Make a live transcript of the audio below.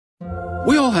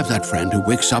We all have that friend who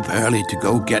wakes up early to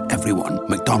go get everyone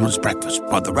McDonald's breakfast,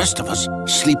 while the rest of us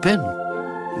sleep in.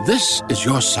 This is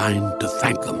your sign to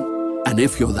thank them. And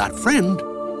if you're that friend,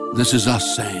 this is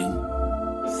us saying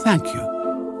thank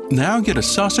you. Now get a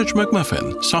sausage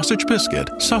McMuffin, sausage biscuit,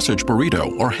 sausage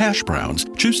burrito, or hash browns.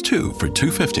 Choose 2 for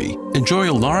 $2.50. Enjoy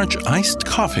a large iced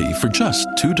coffee for just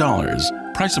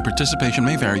 $2. Price and participation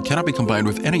may vary. Cannot be combined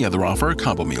with any other offer or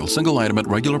combo meal. Single item at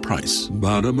regular price.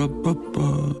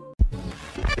 Ba-da-ba-ba-ba.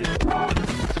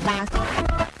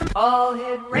 All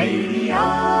Hit Radio.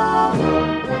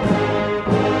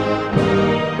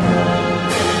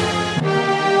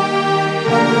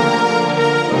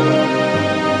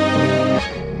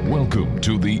 Welcome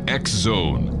to the X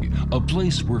Zone, a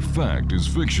place where fact is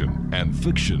fiction and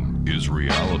fiction is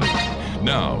reality.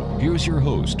 Now, here's your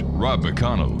host, Rob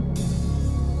McConnell.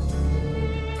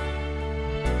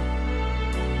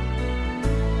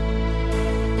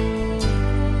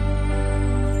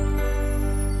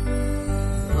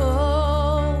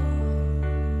 Oh,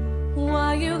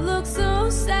 why you look so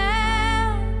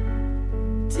sad?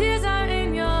 Tears are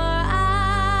in your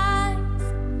eyes.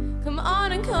 Come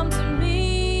on and come to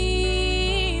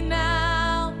me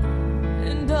now.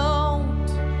 And don't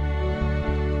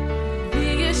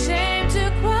be ashamed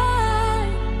to cry.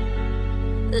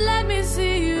 Let me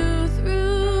see you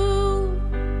through.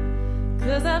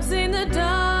 'Cause I've seen the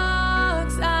dark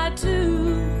side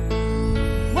too.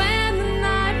 When the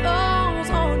night falls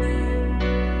on you,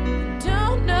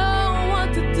 don't know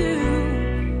what to do.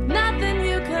 Nothing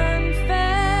you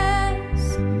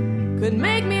confess could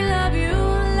make me love you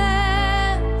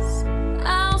less.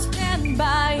 I'll stand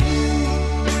by you.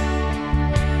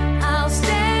 I'll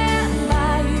stand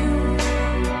by you.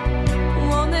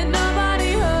 Won't let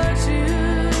nobody hurt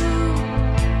you.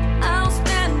 I'll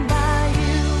stand by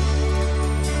you.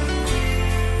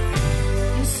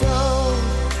 And so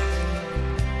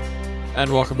And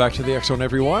welcome back to the X Zone,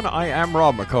 everyone. I am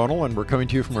Rob McConnell, and we're coming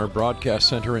to you from our broadcast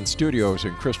center and studios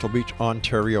in Crystal Beach,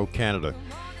 Ontario, Canada.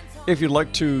 If you'd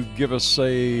like to give us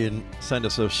and send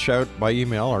us a shout by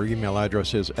email, our email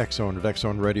address is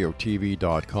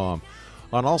xzone@xzoneradiotv.com.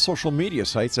 On all social media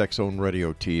sites, Xzone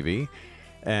Radio TV.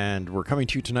 And we're coming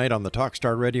to you tonight on the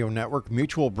Talkstar Radio Network,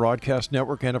 Mutual Broadcast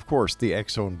Network, and of course, the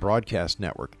X Zone Broadcast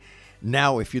Network.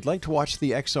 Now, if you'd like to watch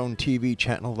the X Zone TV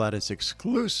channel that is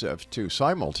exclusive to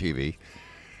Simul TV,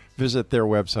 visit their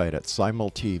website at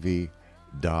simultv.com.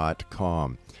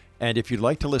 And if you'd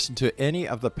like to listen to any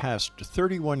of the past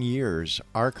 31 years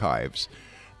archives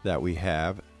that we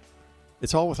have,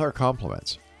 it's all with our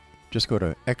compliments. Just go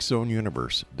to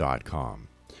xzoneuniverse.com.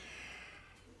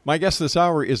 My guest this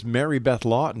hour is Mary Beth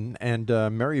Lawton, and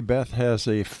Mary Beth has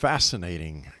a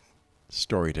fascinating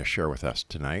story to share with us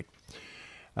tonight.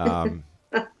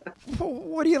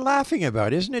 What are you laughing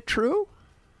about? Isn't it true?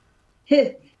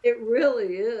 It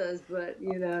really is, but,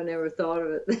 I never thought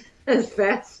of it as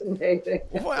fascinating.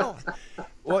 Well,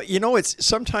 it's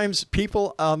sometimes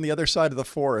people on the other side of the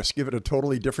forest give it a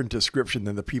totally different description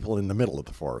than the people in the middle of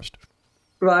the forest.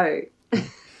 Right.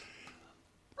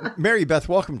 Mary Beth,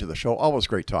 welcome to the show. Always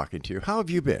great talking to you. How have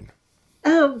you been?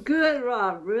 Oh, good,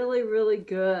 Rob. Really, really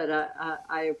good.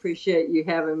 I appreciate you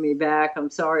having me back.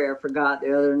 I'm sorry I forgot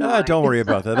the other night. Don't worry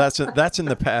about that. That's in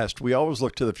the past. We always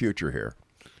look to the future here.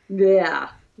 Yeah.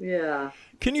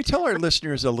 Can you tell our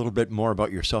listeners a little bit more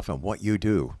about yourself and what you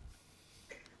do?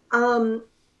 My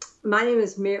name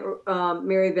is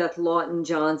Mary Beth Lawton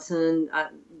Johnson.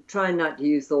 I'm trying not to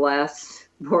use the last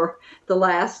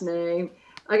name.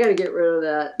 I got to get rid of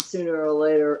that sooner or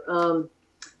later.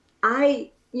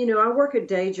 I work a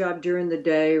day job during the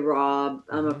day, Rob.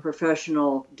 I'm a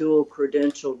professional dual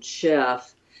credentialed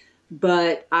chef,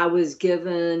 but I was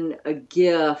given a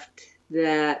gift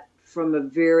that from a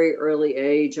very early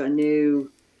age, I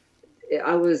knew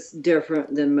I was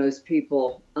different than most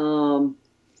people.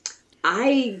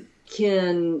 I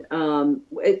can,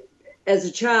 as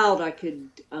a child, I could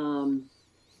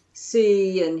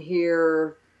see and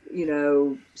hear,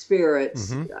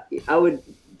 spirits. Mm-hmm. I would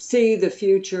see the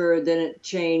future, then it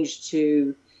changed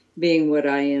to being what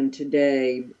I am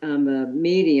today. I'm a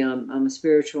medium. I'm a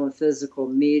spiritual and physical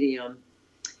medium.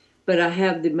 But I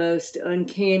have the most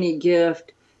uncanny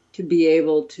gift to be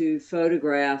able to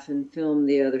photograph and film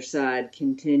the other side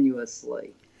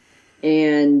continuously.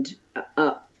 And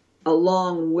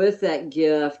along with that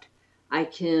gift, I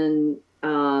can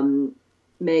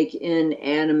make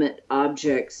inanimate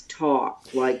objects talk,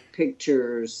 like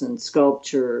pictures and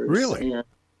sculptures. Really? And,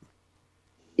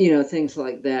 things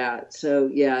like that. So,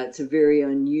 yeah, it's a very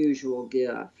unusual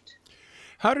gift.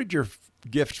 How did your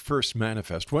gift first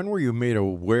manifest? When were you made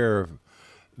aware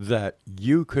that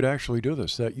you could actually do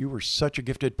this, that you were such a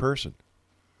gifted person?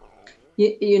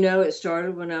 It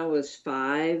started when I was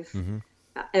 5. Mm-hmm.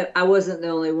 I wasn't the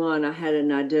only one. I had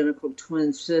an identical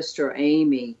twin sister,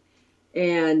 Amy,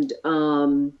 and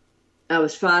I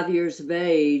was 5 years of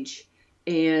age,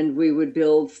 and we would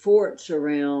build forts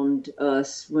around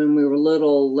us when we were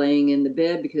little, laying in the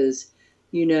bed, because,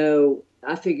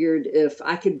 I figured if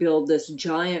I could build this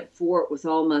giant fort with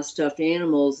all my stuffed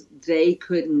animals, they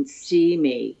couldn't see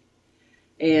me.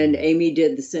 And Amy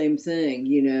did the same thing,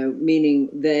 meaning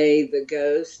the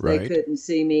ghosts, Right. They couldn't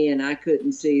see me and I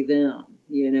couldn't see them,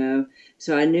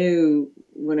 So I knew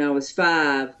when I was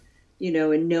 5,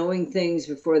 and knowing things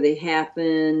before they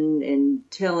happen and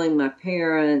telling my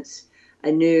parents,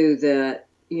 I knew that,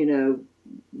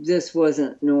 this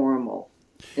wasn't normal.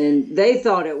 And they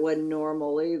thought it wasn't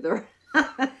normal either.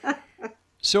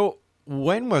 So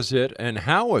when was it and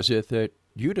how was it that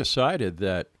you decided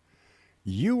that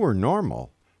you were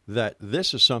normal, that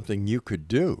this is something you could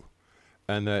do,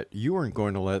 and that you weren't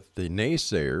going to let the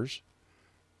naysayers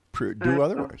do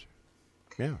otherwise?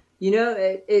 Yeah.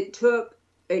 It took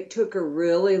a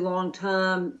really long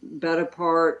time, better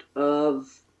part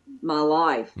of my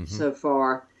life so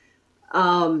far.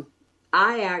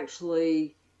 I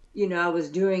actually, I was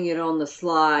doing it on the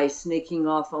sly, sneaking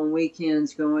off on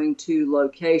weekends, going to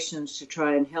locations to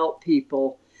try and help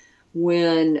people.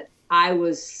 When I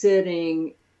was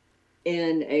sitting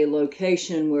in a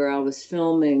location where I was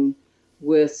filming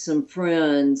with some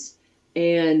friends,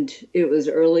 and it was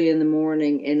early in the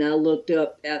morning, and I looked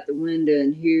up at the window,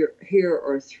 and here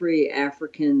are 3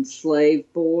 African slave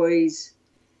boys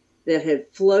that had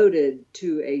floated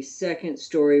to a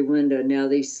second-story window. Now,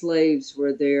 these slaves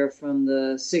were there from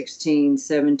the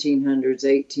 1700s,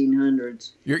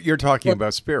 1800s. You're talking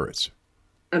about spirits.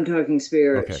 I'm talking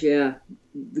spirits, Okay. yeah.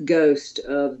 The ghost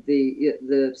of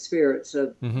the spirits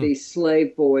of these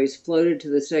slave boys floated to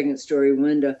the second-story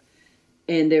window,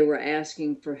 and they were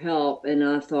asking for help. And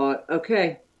I thought,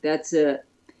 okay, that's it.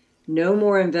 No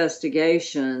more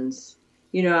investigations.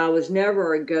 I was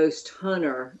never a ghost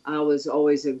hunter. I was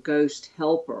always a ghost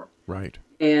helper. Right.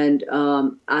 And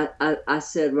I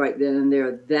said right then and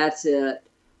there, that's it.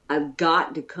 I've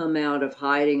got to come out of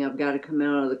hiding. I've got to come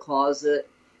out of the closet,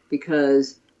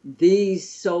 because these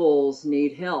souls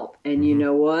need help. And you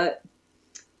know what?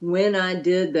 When I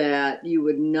did that, you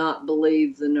would not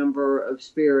believe the number of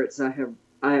spirits I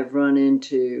have run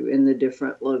into in the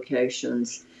different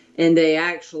locations. And they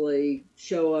actually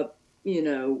show up,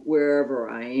 wherever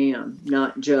I am,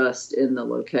 not just in the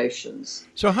locations.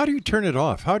 So how do you turn it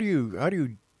off? How do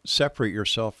you separate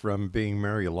yourself from being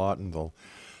Mary Lawton,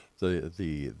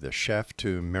 the chef,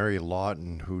 to Mary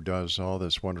Lawton, who does all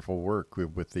this wonderful work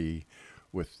with the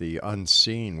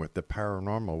unseen, with the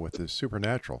paranormal, with the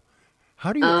supernatural?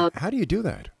 How do you do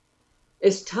that?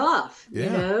 It's tough.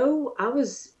 Yeah. I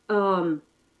was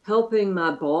helping my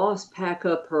boss pack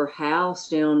up her house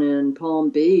down in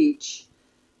Palm Beach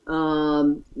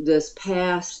this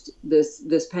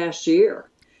past year.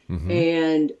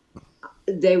 And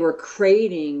they were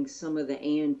crating some of the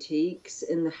antiques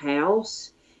in the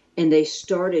house, and they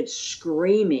started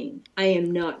screaming. I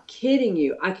am not kidding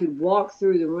you. I could walk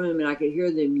through the room and I could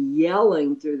hear them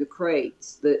yelling through the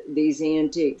crates, these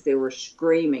antiques. They were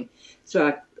screaming.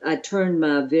 So I turned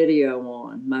my video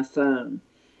on my phone,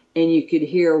 and you could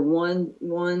hear one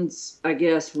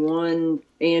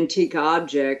antique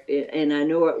object, and I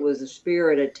know it was a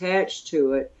spirit attached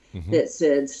to it, that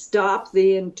said, "Stop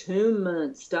the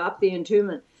entombment, stop the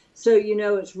entombment." So,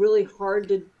 it's really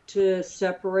hard to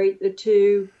separate the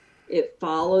two. It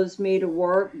follows me to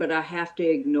work, but I have to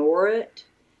ignore it.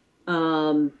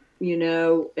 And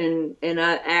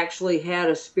I actually had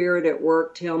a spirit at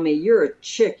work tell me, "You're a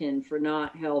chicken for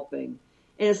not helping."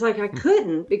 And it's like, I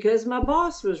couldn't, because my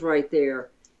boss was right there,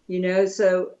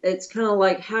 so it's kind of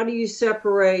like, how do you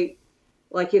separate,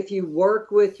 like if you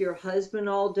work with your husband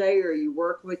all day or you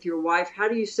work with your wife, how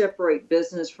do you separate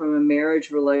business from a marriage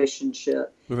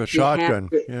relationship? With a shotgun.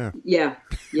 Yeah,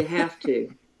 you have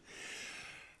to.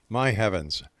 My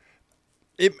heavens.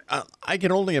 I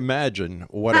can only imagine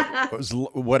what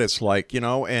it's like,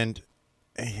 and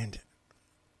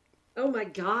oh my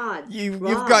God! you've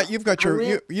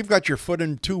got your foot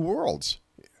in 2 worlds.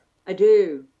 I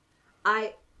do.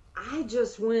 I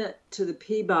just went to the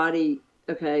Peabody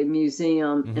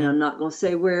Museum, and I'm not going to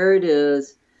say where it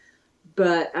is,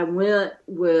 but I went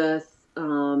with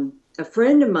a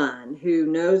friend of mine who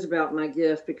knows about my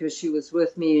gift, because she was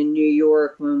with me in New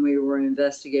York when we were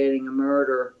investigating a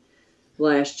murder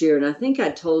last year, and I think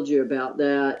I told you about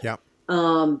that. Yeah.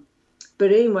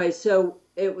 But anyway, so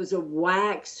it was a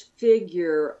wax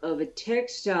figure of a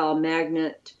textile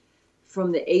magnate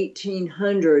from the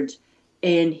 1800s,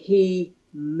 and he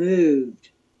moved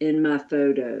in my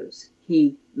photos.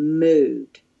 He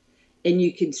moved. And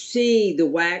you could see the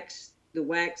wax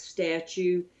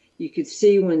statue. You could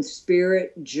see when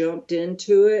spirit jumped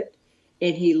into it.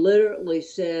 And he literally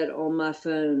said on my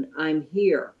phone, "I'm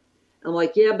here." I'm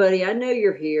like, "Yeah, buddy, I know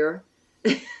you're here.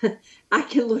 I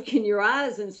can look in your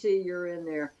eyes and see you're in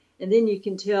there." And then you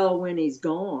can tell when he's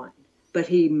gone. But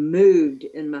he moved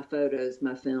in my photos,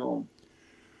 my film.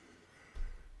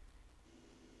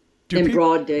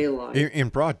 Broad daylight. In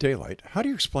broad daylight. How do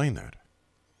you explain that?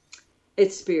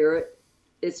 It's spirit.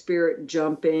 It's spirit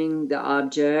jumping the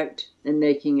object and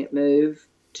making it move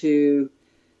to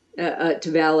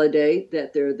validate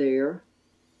that they're there.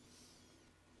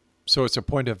 So it's a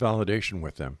point of validation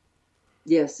with them.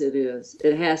 Yes, it is.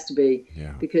 It has to be.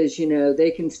 Yeah. Because,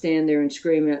 they can stand there and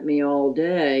scream at me all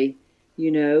day,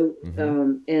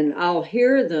 and I'll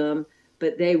hear them,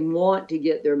 but they want to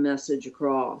get their message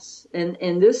across.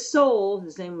 And this soul,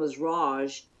 his name was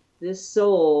Raj, this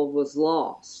soul was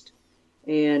lost.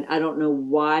 And I don't know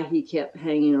why he kept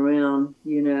hanging around,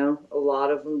 a lot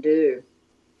of them do.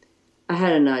 I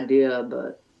had an idea,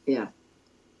 but yeah.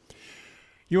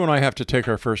 You and I have to take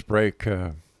our first break,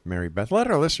 Mary Beth. Let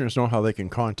our listeners know how they can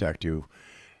contact you.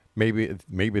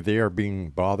 Maybe they are being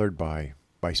bothered by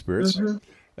spirits.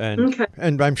 Mm-hmm.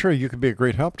 And I'm sure you could be a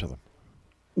great help to them.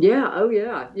 Yeah, oh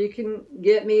yeah. You can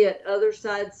get me at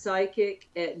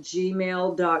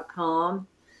othersidepsychic@gmail.com.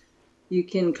 You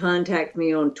can contact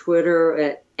me on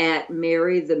Twitter at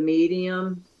Mary the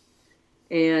Medium,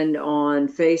 and on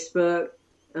Facebook,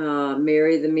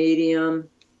 Mary the Medium,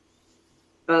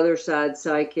 Otherside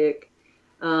Psychic,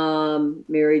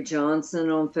 Mary Johnson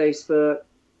on Facebook.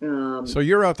 So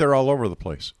you're out there all over the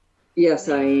place. Yes,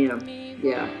 I am.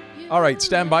 Yeah. All right,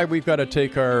 stand by. We've got to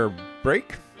take our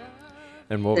break,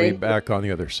 and we'll be back on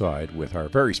the other side with our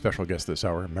very special guest this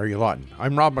hour, Mary Lawton.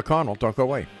 I'm Rob McConnell. Don't go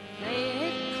away.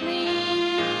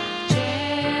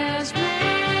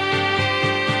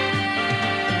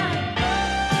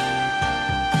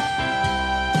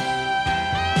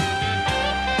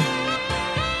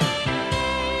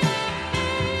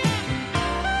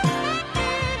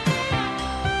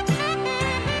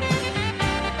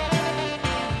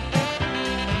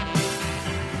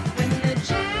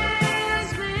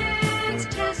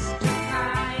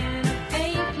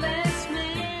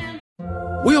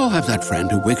 We all have that friend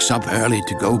who wakes up early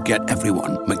to go get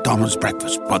everyone McDonald's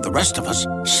breakfast, while the rest of us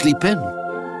sleep in.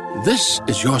 This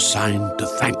is your sign to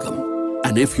thank them.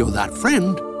 And if you're that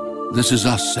friend, this is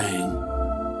us saying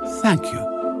thank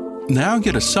you. Now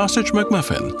get a sausage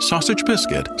McMuffin, sausage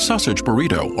biscuit, sausage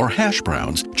burrito, or hash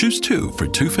browns. Choose 2 for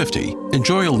 $2.50.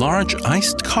 Enjoy a large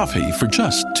iced coffee for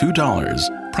just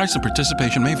 $2. Price and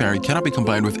participation may vary. Cannot be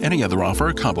combined with any other offer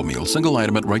or combo meal. Single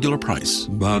item at regular price.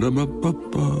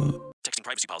 Ba-da-ba-ba-ba. Texting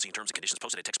privacy policy and terms and conditions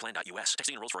posted at textplan.us.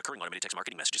 Texting enrolls for recurring automated text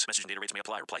marketing messages. Message and data rates may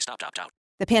apply. Reply stop to opt out.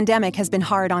 The pandemic has been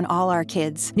hard on all our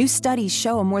kids. New studies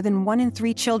show more than 1 in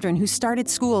 3 children who started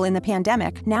school in the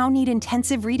pandemic now need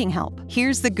intensive reading help.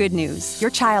 Here's the good news. Your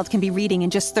child can be reading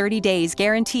in just 30 days,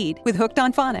 guaranteed, with Hooked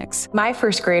on Phonics. My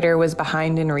first grader was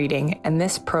behind in reading, and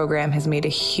this program has made a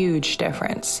huge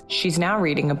difference. She's now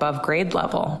reading above grade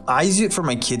level. I use it for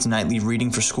my kids' nightly reading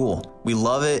for school. We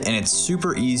love it, and it's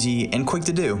super easy and quick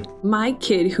to do. My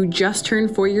kid, who just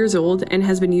turned 4 years old and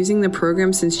has been using the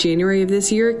program since January of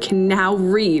this year, can now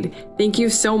read. Thank you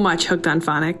so much, Hooked on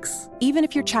Phonics. Even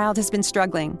if your child has been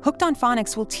struggling, Hooked on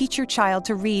Phonics will teach your child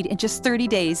to read in just 30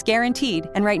 days, guaranteed.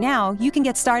 And right now, you can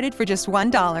get started for just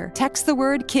 $1. Text the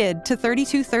word KID to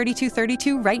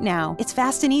 323232 right now. It's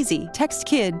fast and easy. Text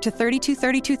KID to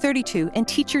 323232 and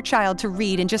teach your child to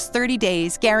read in just 30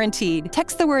 days, guaranteed.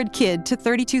 Text the word KID to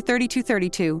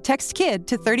 323232. Text KID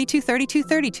to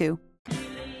 323232.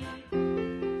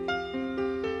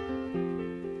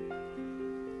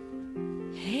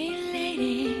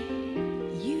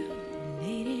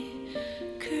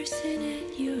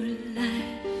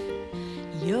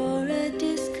 You're a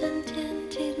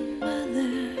discontented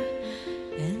mother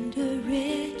and a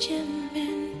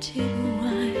regimented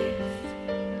wife.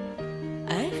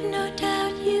 I've no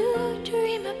doubt you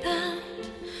dream about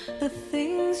the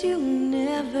things you'll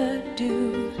never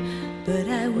do, but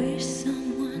I wish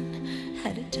someone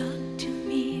had to talk to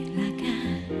me like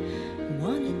I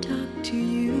want to talk to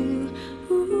you.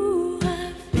 Ooh,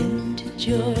 I've been to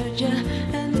Georgia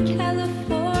and California.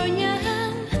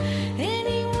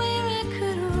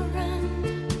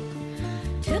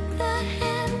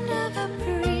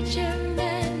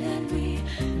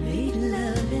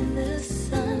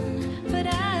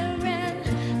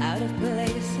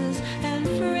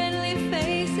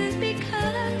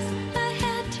 Because I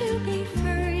had to be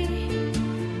free.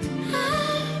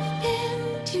 I've been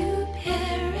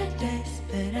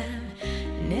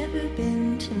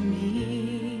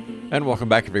And welcome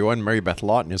back, everyone. Mary Beth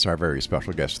Lawton is our very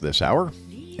special guest this hour.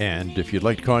 And if you'd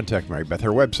like to contact Mary Beth,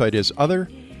 her website is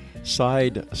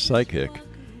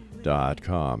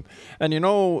OthersidePsychic.com. And you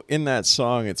know, in that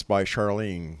song, it's by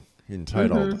Charlene,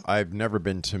 entitled, I've Never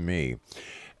Been to Me.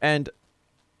 And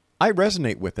I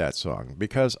resonate with that song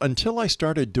because until I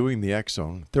started doing the X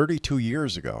Zone 32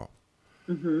 years ago,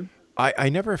 I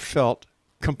never felt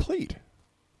complete.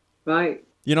 Right.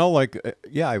 You know, like,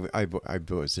 yeah, I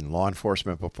was in law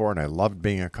enforcement before, and I loved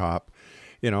being a cop,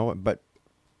 you know, but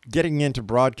getting into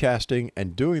broadcasting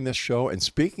and doing this show and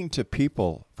speaking to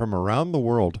people from around the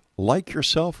world like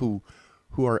yourself who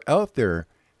are out there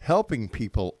helping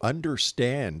people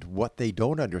understand what they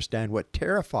don't understand, what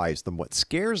terrifies them, what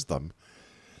scares them,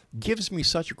 gives me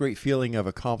such a great feeling of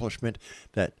accomplishment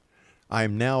that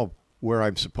I'm now where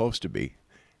I'm supposed to be.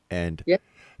 And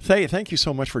thank you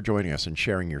so much for joining us and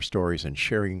sharing your stories and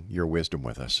sharing your wisdom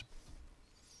with us.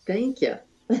 Thank you.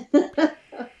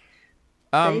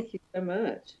 Thank you so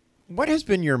much. What has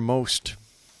been your most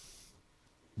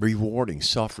rewarding,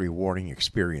 self-rewarding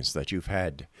experience that you've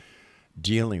had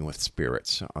dealing with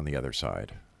spirits on the other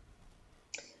side?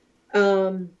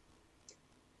 You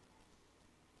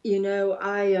know,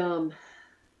 I'd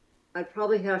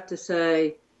probably have to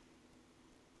say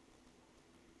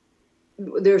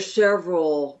there's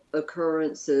several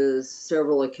occurrences,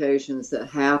 several occasions that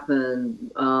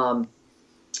happened. One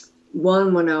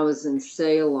when I was in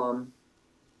Salem,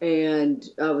 and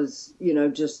I was, you know,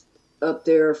 just up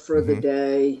there for the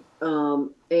day,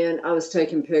 and I was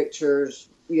taking pictures,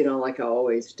 you know, like I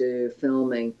always do,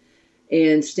 filming,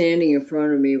 and standing in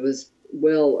front of me was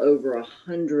well over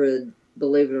 100,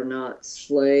 believe it or not,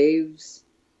 slaves,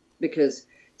 because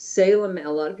Salem, a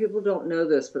lot of people don't know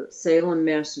this, but Salem,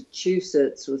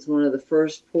 Massachusetts was one of the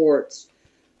first ports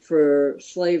for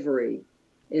slavery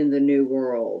in the New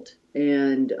World.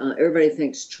 And everybody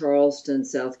thinks Charleston,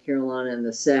 South Carolina, in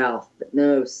the South, but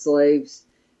no, slaves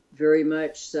very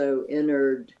much so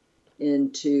entered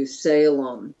into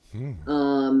Salem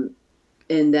in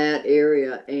that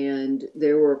area. And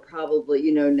there were probably,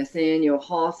 you know, Nathaniel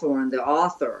Hawthorne, the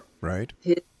author, right?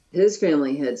 His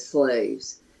family had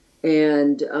slaves.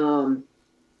 And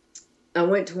I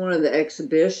went to one of the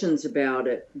exhibitions about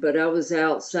it, but I was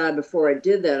outside. Before I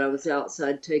did that, I was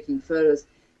outside taking photos,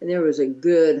 and there was a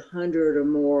good 100 or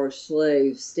more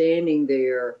slaves standing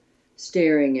there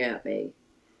staring at me.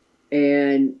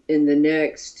 And in the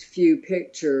next few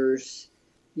pictures,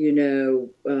 you know,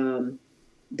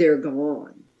 they're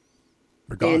gone.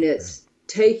 And it's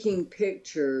taking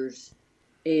pictures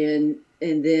and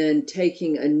then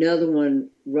taking another one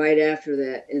right after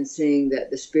that and seeing that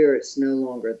the spirit's no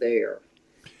longer there.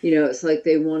 You know, it's like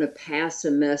they want to pass a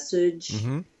message,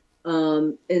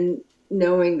 and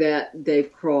knowing that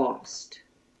they've crossed,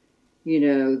 you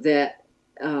know, that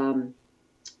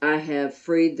I have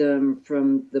freed them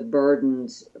from the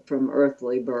burdens, from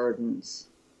earthly burdens.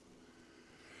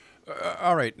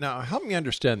 All right. Now, help me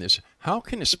understand this. How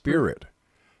can a spirit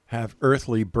have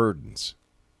earthly burdens?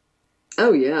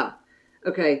 Oh, yeah.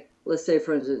 Okay, let's say,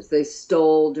 for instance, they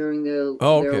stole during their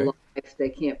life. They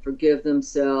can't forgive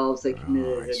themselves. They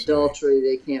committed adultery.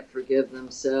 They can't forgive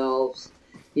themselves.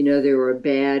 You know, they were a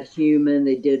bad human.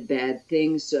 They did bad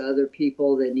things to other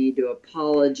people. They need to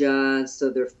apologize.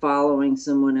 So they're following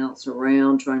someone else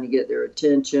around, trying to get their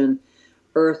attention.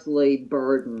 Earthly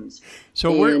burdens.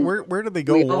 So where do they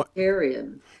go? We all carry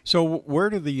them. So where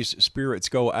do these spirits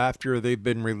go after they've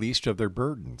been released of their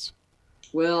burdens?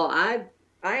 Well, I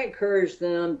encourage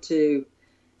them to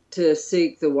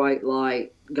seek the white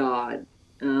light, God.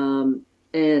 And,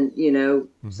 you know,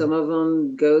 some of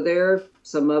them go there,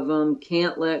 some of them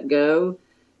can't let go,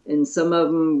 and some of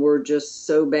them were just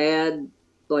so bad.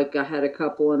 Like I had a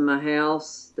couple in my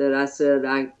house that I said,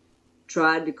 I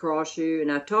tried to cross you,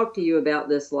 and I talked to you about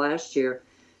this last year.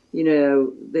 You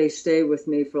know, they stayed with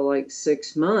me for like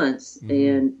 6 months,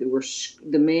 and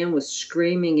the man was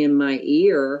screaming in my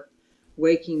ear,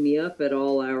 waking me up at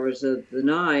all hours of the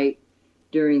night.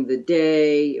 During the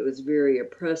day, it was very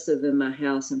oppressive in my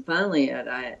house, and finally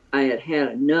I had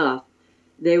had enough.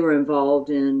 They were involved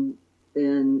in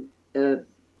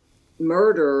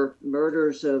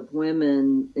murders of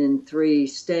women in 3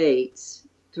 states,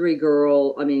 4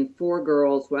 girls.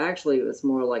 Well, actually, it was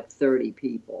more like 30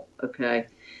 people, okay?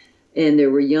 And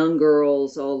there were young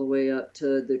girls all the way up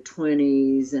to the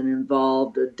 20s and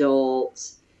involved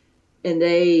adults. And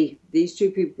these 2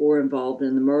 people were involved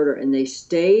in the murder, and they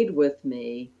stayed with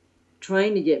me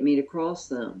trying to get me to cross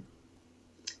them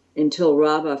until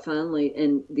I finally,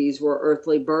 and these were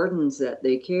earthly burdens that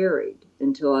they carried,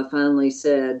 until I finally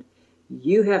said,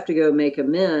 you have to go make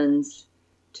amends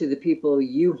to the people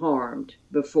you harmed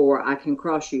before I can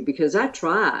cross you, because I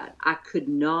tried. I could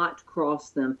not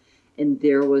cross them, and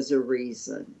there was a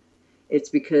reason. It's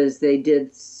because they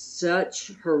did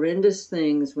such horrendous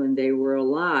things when they were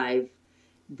alive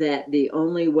that the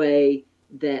only way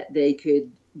that they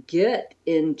could get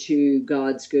into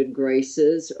God's good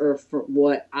graces, or for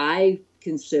what I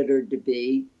considered to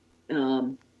be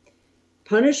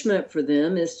punishment for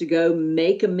them, is to go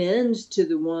make amends to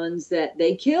the ones that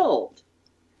they killed.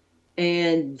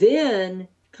 And then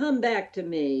come back to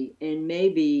me and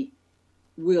maybe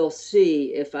we'll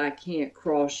see if I can't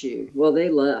cross you. Well, they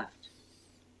left.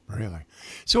 Really?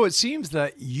 So it seems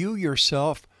that you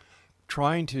yourself,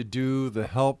 trying to do the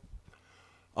help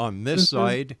on this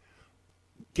side,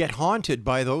 get haunted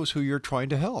by those who you're trying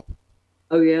to help.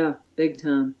 Oh, yeah. Big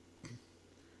time.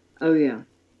 Oh, yeah.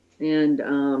 And,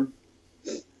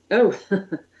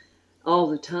 all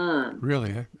the time.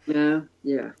 Really? Eh?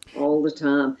 Yeah, all the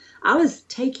time. I was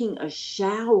taking a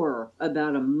shower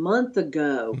about a month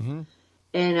ago,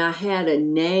 and I had a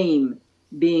name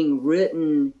being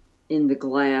written in the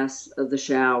glass of the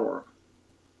shower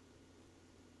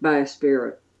by a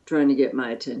spirit trying to get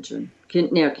my attention.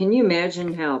 Can you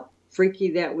imagine how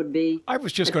freaky that would be? I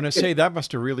was just going to say that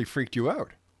must have really freaked you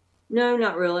out. No,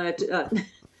 not really.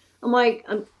 I'm like,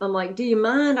 do you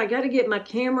mind? I got to get my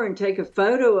camera and take a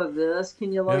photo of this.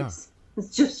 Can you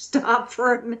just stop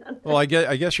for a minute? Well, I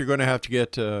guess you're going to have to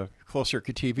get closed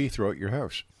circuit TV throughout your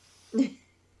house.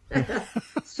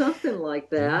 Something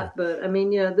like that. But I mean,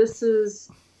 this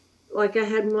is like, I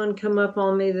had one come up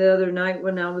on me the other night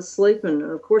when I was sleeping.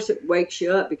 And of course, it wakes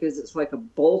you up because it's like a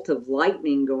bolt of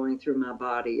lightning going through my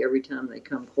body every time they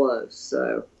come close.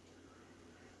 So.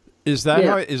 Is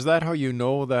that how you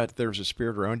know that there's a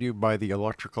spirit around you, by the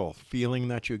electrical feeling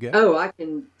that you get? Oh, I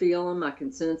can feel them, I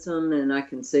can sense them, and I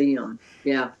can see them.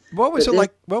 Yeah. What was it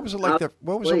like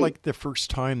the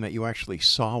first time that you actually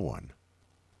saw one?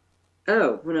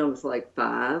 Oh, when I was like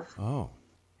 5. Oh.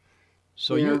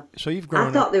 So you've grown up.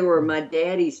 I thought they were my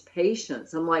daddy's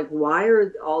patients. I'm like, why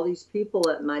are all these people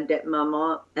at my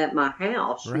mom at my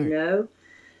house, right.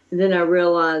 And then I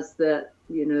realized that,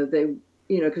 they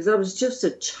because I was just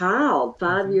a child,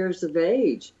 5 years of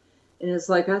age. And it's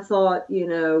like, I thought,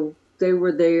 they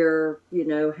were there,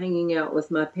 hanging out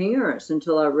with my parents,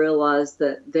 until I realized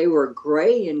that they were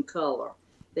gray in color.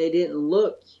 They didn't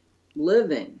look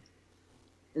living.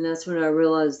 And that's when I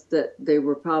realized that they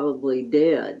were probably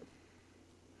dead.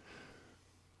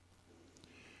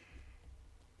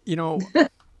 It's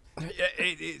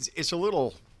a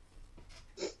little,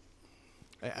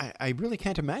 I really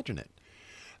can't imagine it.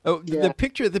 Oh, yeah.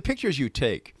 The pictures you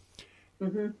take,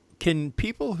 can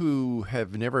people who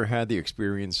have never had the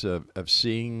experience of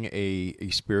seeing a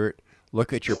spirit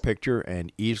look at your picture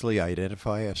and easily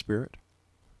identify a spirit?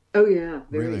 Oh, yeah,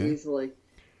 very easily.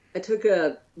 I took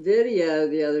a video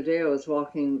the other day. I was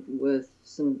walking with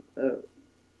some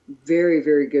very,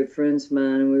 very good friends of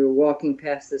mine, and we were walking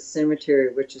past this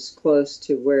cemetery, which is close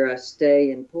to where I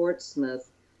stay in Portsmouth.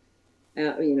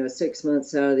 6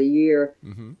 months out of the year.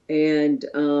 And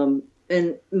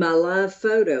my live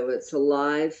photo, it's a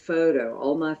live photo.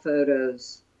 All my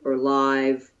photos are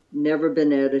live, never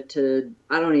been edited.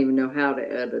 I don't even know how to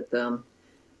edit them.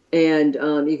 And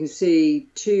you can see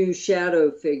 2 shadow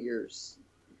figures,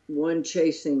 one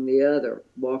chasing the other,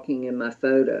 walking in my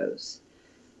photos.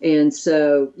 And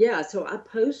so, so I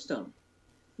post them.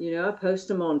 I post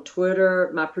them on Twitter.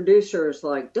 My producer is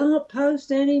like, don't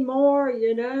post anymore,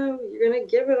 you're going to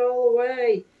give it all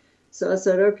away. So I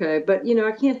said, okay. But,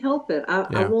 I can't help it.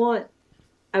 I want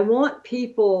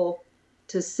people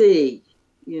to see,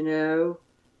 the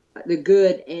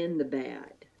good and the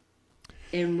bad,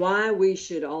 and why we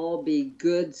should all be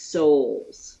good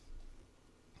souls.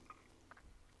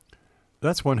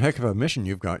 That's one heck of a mission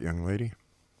you've got, young lady.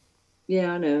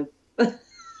 Yeah, I know.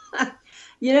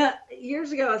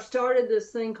 Years ago, I started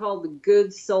this thing called the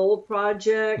Good Soul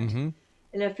Project,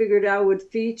 and I figured I would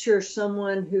feature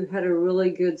someone who had a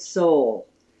really good soul,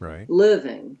 right?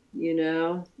 Living,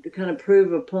 to kind of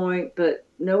prove a point, but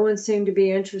no one seemed to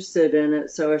be interested in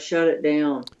it, so I shut it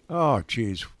down. Oh,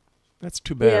 geez. That's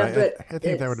too bad. Yeah, I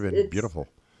think that would have been beautiful.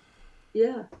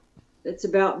 Yeah. It's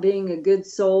about being a good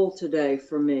soul today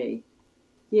for me.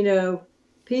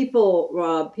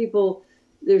 People,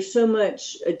 there's so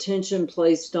much attention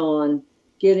placed on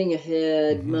getting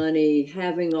ahead, money,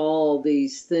 having all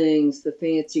these things, the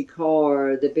fancy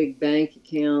car, the big bank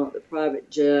account, the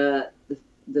private jet,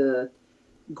 the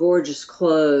gorgeous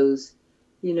clothes.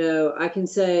 I can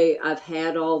say I've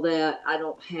had all that. I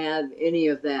don't have any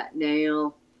of that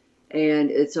now.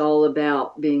 And it's all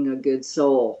about being a good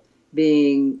soul.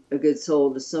 being a good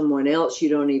soul to someone else you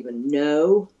don't even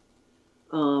know,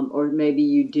 or maybe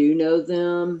you do know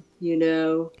them,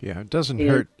 Yeah, it doesn't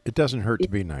hurt. It doesn't hurt to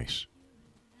be nice.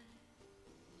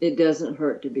 It doesn't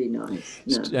hurt to be nice.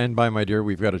 No. Stand by, my dear.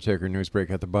 We've got to take our news break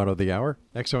at the bottom of the hour.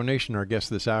 XO Nation, our guest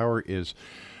this hour is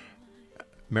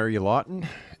Mary Lawton.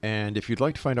 And if you'd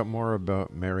like to find out more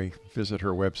about Mary, visit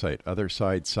her website,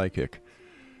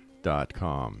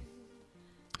 OthersidePsychic.com.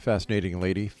 Fascinating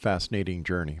lady, fascinating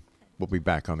journey. We'll be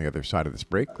back on the other side of this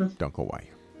break. Don't go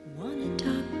away. Wanna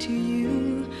talk to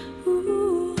you.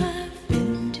 Ooh, I've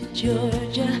been to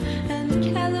Georgia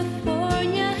and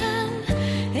California and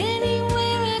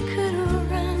anywhere I could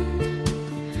run.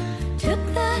 Took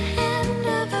the hand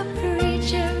of a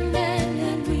preacher man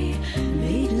and we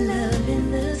made love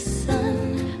in the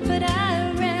sun. But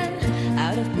I ran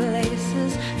out of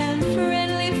places and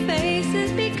friendly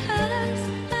faces because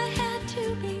I had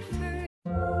to be free.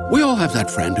 We all have that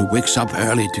friend who wakes up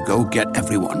early to go get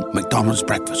everyone McDonald's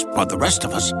breakfast, while the rest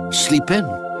of us sleep in.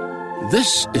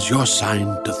 This is your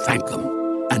sign to thank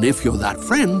them. And if you're that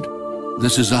friend,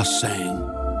 this is us saying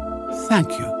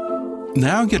thank you.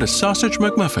 Now get a sausage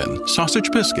McMuffin, sausage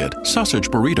biscuit, sausage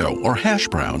burrito, or hash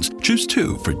browns. Choose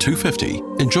 2 for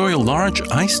 $2.50. Enjoy a large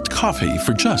iced coffee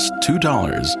for just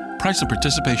 $2. Price and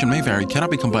participation may vary.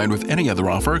 Cannot be combined with any other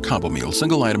offer or combo meal.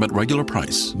 Single item at regular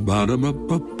price.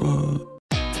 Ba-da-ba-ba-ba.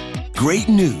 Great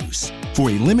news. For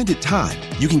a limited time,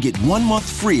 you can get 1 month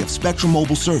free of Spectrum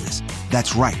Mobile service.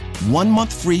 That's right, 1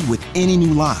 month free with any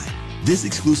new line. This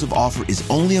exclusive offer is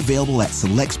only available at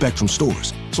select Spectrum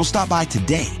stores, so stop by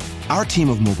today. Our team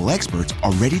of mobile experts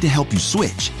are ready to help you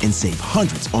switch and save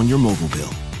hundreds on your mobile bill.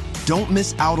 Don't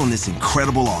miss out on this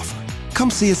incredible offer.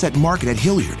 Come see us at Market at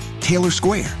Hilliard, Taylor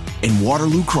Square, and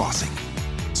Waterloo Crossing.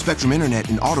 Spectrum Internet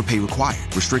and autopay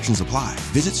required. Restrictions apply.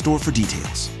 Visit store for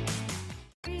details.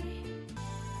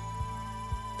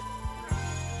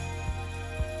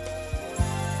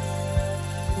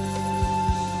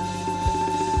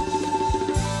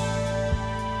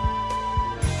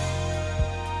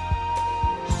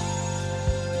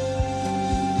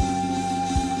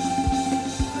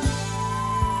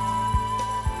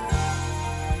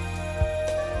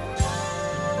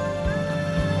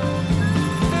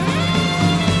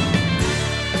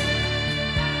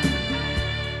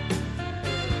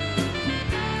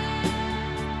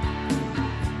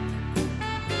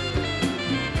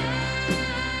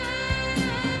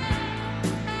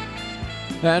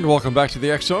 And welcome back to the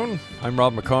X Zone. I'm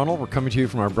Rob McConnell. We're coming to you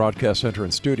from our broadcast center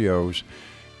and studios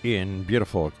in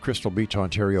beautiful Crystal Beach,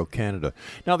 Ontario, Canada.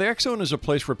 Now, the X Zone is a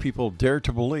place where people dare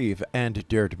to believe and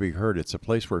dare to be heard. It's a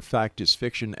place where fact is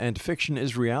fiction and fiction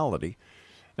is reality.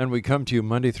 And we come to you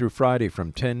Monday through Friday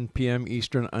from 10 p.m.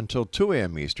 Eastern until 2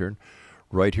 a.m. Eastern,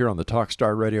 right here on the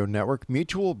Talkstar Radio Network,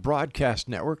 Mutual Broadcast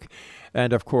Network,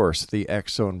 and, of course, the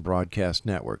X Zone Broadcast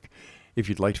Network. If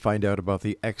you'd like to find out about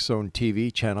the X Zone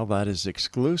TV channel, that is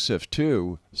exclusive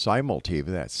to Simul TV.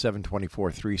 That's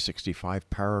 724, 365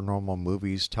 paranormal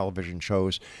movies, television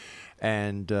shows,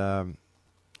 and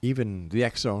even the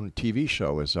X Zone TV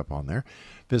show is up on there.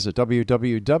 Visit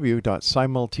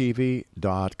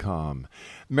www.simultv.com.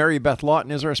 Mary Beth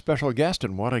Lawton is our special guest,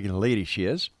 and what a lady she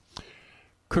is.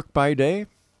 Cook by day,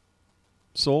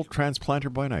 soul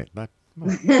transplanter by night.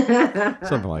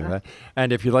 Something like that.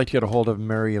 And if you'd like to get a hold of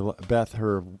Mary Beth,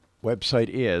 her website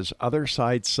is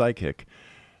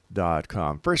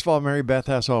OthersidePsychic.com. First of all, Mary Beth,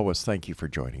 as always, thank you for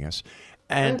joining us.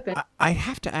 And okay. I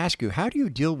have to ask you, how do you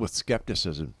deal with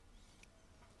skepticism?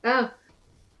 In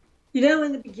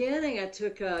the beginning, I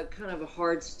took a kind of a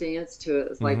hard stance to it.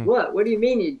 It's like, what? What do you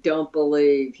mean you don't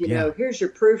believe? You know, here's your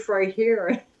proof right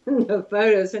here in the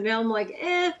photos. And now I'm like,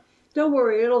 don't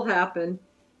worry, it'll happen.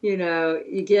 You know,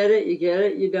 you get it, you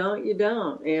don't.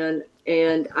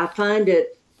 And I find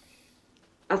it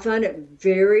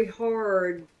very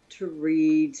hard to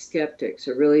read skeptics.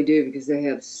 I really do, because they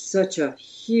have such a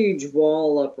huge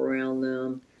wall up around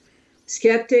them.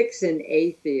 Skeptics and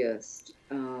atheists,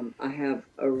 I have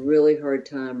a really hard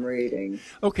time reading.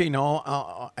 Okay,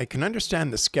 no, I can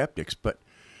understand the skeptics, but,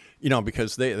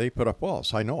 because they put up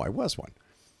walls. I know I was one.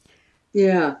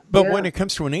 Yeah. But when it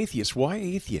comes to an atheist, why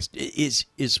atheist? Is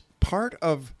part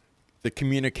of the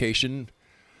communication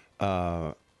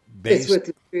based? It's with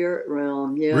the spirit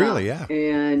realm, yeah. Really, yeah.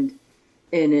 And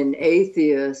an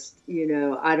atheist,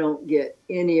 I don't get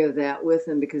any of that with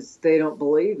them because they don't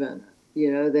believe in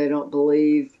it. They don't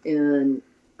believe in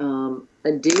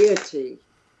a deity.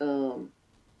 And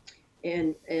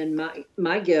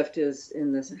my gift is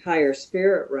in this higher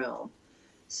spirit realm.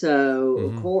 So,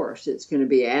 of course, it's going to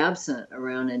be absent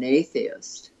around an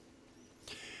atheist.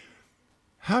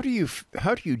 How do you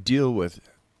deal with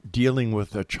dealing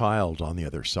with a child on the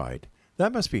other side?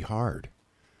 That must be hard.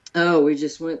 Oh, we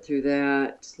just went through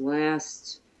that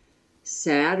last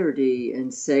Saturday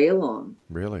in Salem.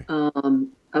 Really?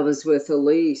 I was with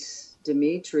Elise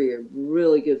Dimitri, a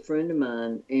really good friend of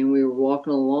mine, and we were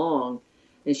walking along,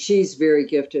 and she's very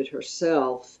gifted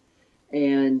herself,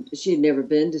 and she had never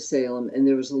been to Salem, and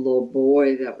there was a little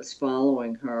boy that was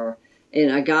following her,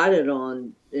 and I got it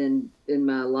on in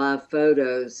my live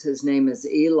photos. His name is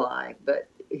Eli, but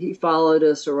he followed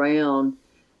us around,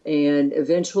 and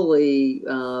eventually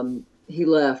he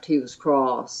left. He was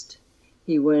crossed.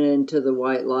 He went into the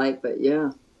white light, but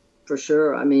yeah, for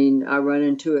sure. I mean, I run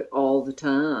into it all the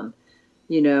time,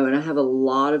 and I have a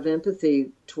lot of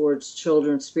empathy towards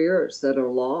children's spirits that are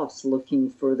lost, looking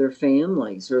for their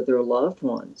families or their loved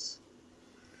ones.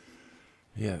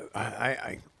 Yeah,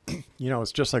 I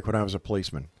it's just like when I was a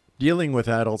policeman. Dealing with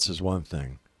adults is one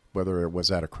thing, whether it was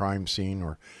at a crime scene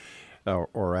or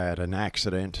at an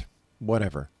accident,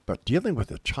 whatever. But dealing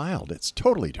with a child, it's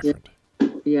totally different.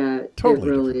 Yeah, totally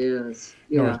it really different. is.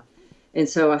 Yeah. And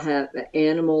so I have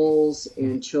animals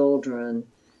and children.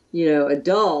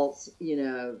 Adults,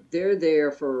 they're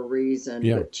there for a reason,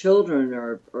 but children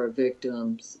are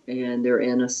victims, and they're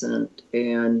innocent.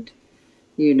 And,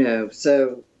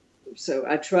 so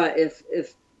I try,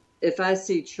 if I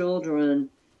see children,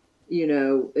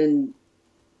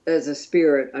 as a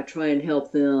spirit, I try and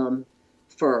help them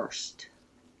first.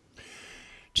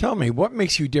 Tell me, what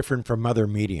makes you different from other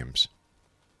mediums?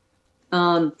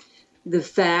 The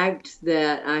fact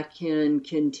that I can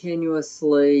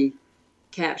continuously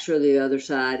capture the other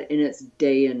side, and it's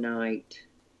day and night,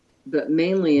 but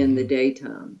mainly in the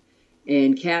daytime.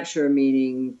 And capture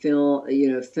meaning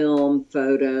film,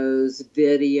 photos,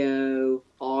 video,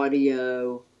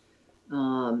 audio,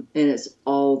 and it's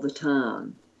all the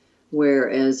time.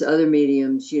 Whereas other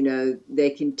mediums, they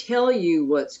can tell you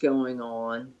what's going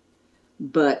on,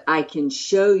 but I can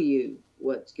show you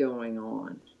what's going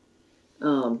on.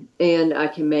 And I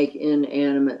can make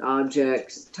inanimate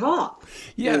objects talk.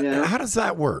 Yeah, how does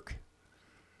that work?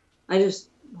 I just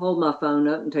hold my phone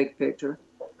up and take a picture.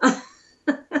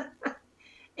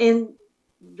 And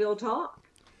they'll talk.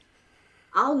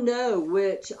 I'll know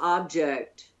which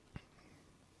object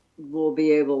will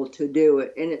be able to do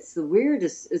it. And it's the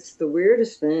weirdest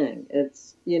thing.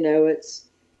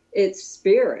 It's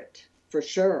spirit for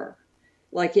sure.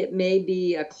 Like it may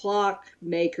be a clock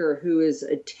maker who is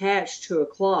attached to a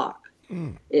clock.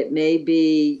 Mm. It may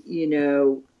be,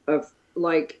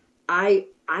 I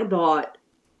bought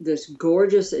this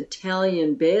gorgeous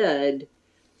Italian bed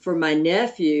for my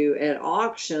nephew at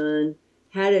auction,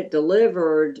 had it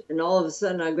delivered, and all of a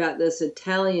sudden I got this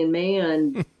Italian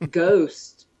man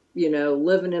ghost,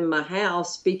 living in my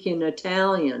house speaking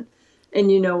Italian.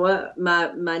 And you know what?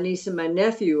 My niece and my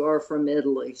nephew are from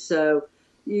Italy. So,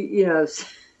 so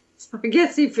I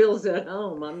guess he feels at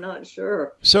home. I'm not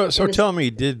sure. So tell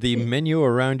me, did the menu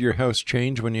around your house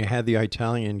change when you had the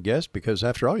Italian guest? Because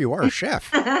after all, you are a chef.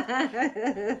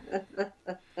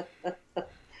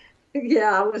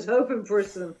 Yeah, I was hoping for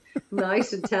some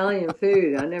nice Italian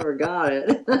food. I never got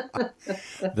it.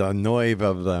 The nerve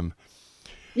of them.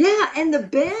 Yeah, and the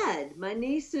bed, my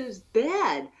niece's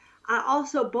bed. I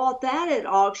also bought that at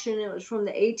auction. It was from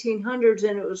the 1800s,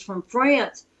 and it was from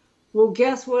France. Well,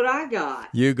 guess what I got?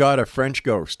 You got a French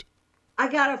ghost. I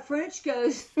got a French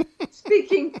ghost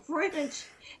speaking French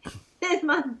in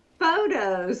my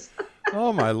photos.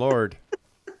 Oh, my Lord.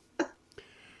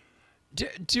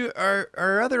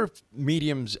 Are other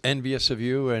mediums envious of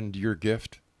you and your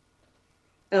gift?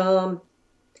 I'd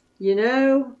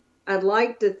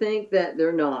like to think that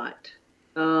they're not.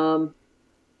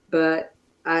 But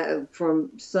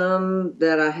from some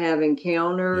that I have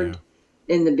encountered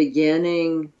in the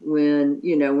beginning, when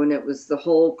it was the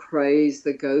whole craze,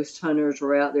 the ghost hunters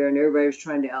were out there and everybody was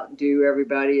trying to outdo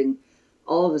everybody. And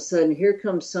all of a sudden, here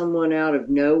comes someone out of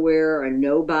nowhere, a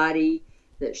nobody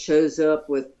that shows up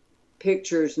with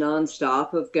pictures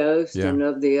nonstop of ghosts and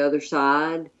of the other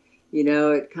side.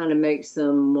 It kind of makes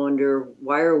them wonder,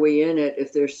 why are we in it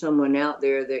if there's someone out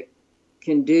there that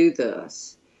can do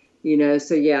this?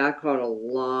 So yeah, I caught a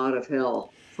lot of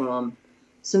hell from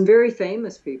some very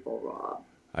famous people, Rob.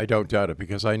 I don't doubt it,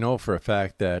 because I know for a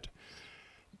fact that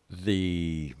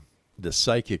the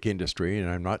psychic industry, and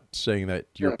I'm not saying that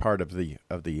you're part of the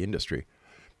industry,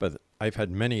 but I've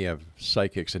had many of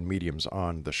psychics and mediums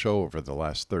on the show over the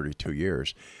last 32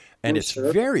 years, and it's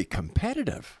very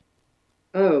competitive.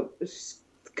 Oh,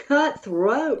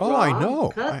 cutthroat. Oh, Rob. I know.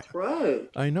 Cutthroat.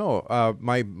 I know.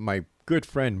 My good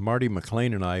friend Marty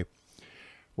McLean and I,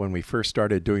 when we first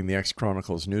started doing the X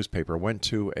Chronicles newspaper, went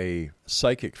to a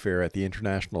psychic fair at the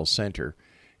International Center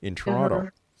in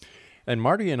Toronto. And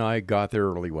Marty and I got there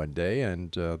early one day,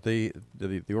 and the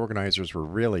organizers were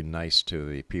really nice to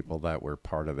the people that were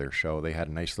part of their show. They had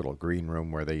a nice little green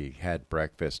room where they had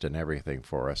breakfast and everything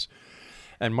for us.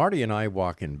 And Marty and I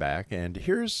walk in back, and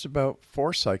here's about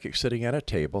 4 psychics sitting at a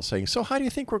table saying, "So how do you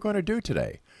think we're going to do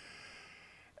today?"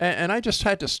 And I just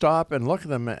had to stop and look at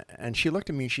them, and she looked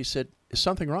at me and she said, "Is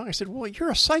something wrong?" I said, "Well,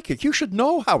 you're a psychic. You should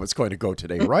know how it's going to go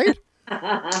today, right?"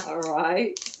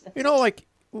 Right.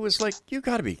 It was like, you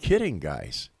got to be kidding,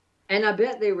 guys. And I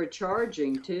bet they were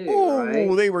charging too, right?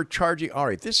 Oh, they were charging. All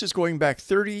right, this is going back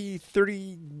 30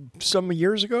 some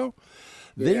years ago.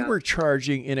 Yeah. They were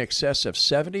charging in excess of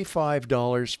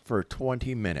 $75 for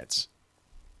 20 minutes.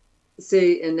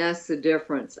 See, and that's the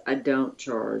difference. I don't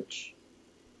charge.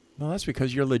 Well, that's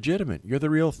because you're legitimate. You're the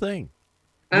real thing.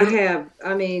 On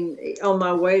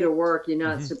my way to work, you're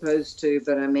not supposed to,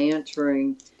 but I'm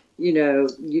answering,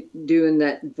 doing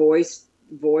that voice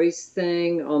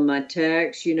thing on my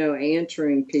text,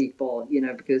 answering people,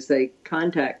 because they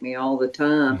contact me all the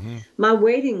time. My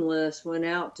waiting list went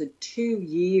out to 2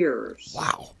 years.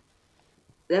 Wow.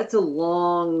 That's a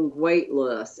long wait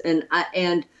list. And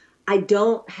I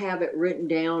don't have it written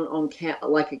down on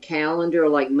like a calendar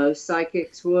like most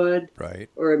psychics would. Right.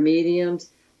 Or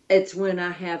mediums. It's when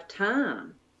I have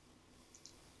time.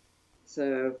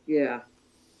 So, yeah.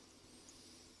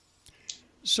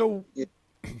 So,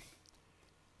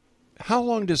 how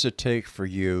long does it take for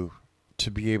you to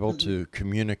be able to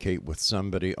communicate with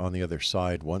somebody on the other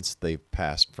side once they've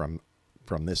passed from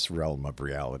this realm of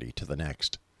reality to the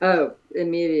next? Oh,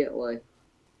 immediately.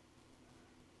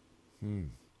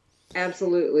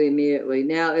 Absolutely immediately.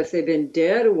 Now, if they've been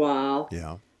dead a while,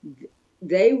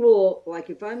 they will,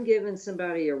 like if I'm giving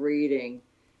somebody a reading,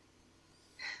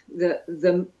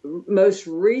 the most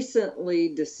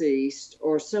recently deceased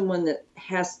or someone that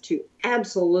has to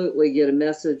absolutely get a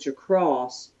message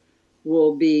across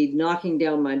will be knocking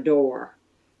down my door.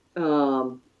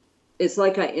 It's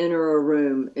like I enter a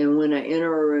room, and when I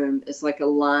enter a room, it's like a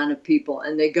line of people,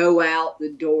 and they go out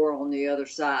the door on the other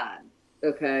side.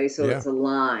 Okay, so it's a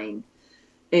line.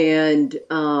 And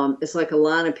it's like a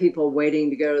line of people waiting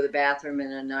to go to the bathroom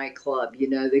in a nightclub.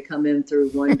 They come in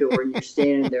through one door and you're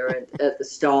standing there at the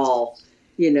stall,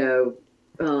 but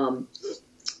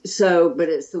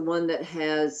it's the one that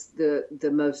has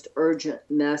the most urgent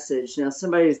message. Now,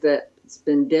 somebody that's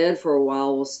been dead for a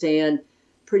while will stand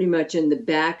pretty much in the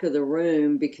back of the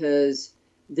room because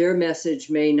their message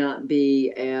may not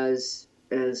be as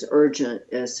urgent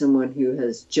as someone who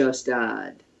has just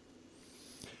died.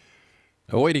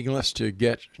 A waiting list to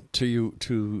get to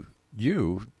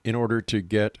you in order to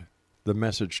get the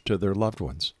message to their loved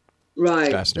ones.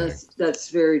 Right. Fascinating. That's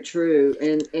very true.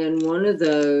 And one of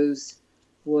those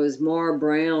was Mara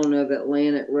Brown of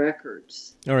Atlantic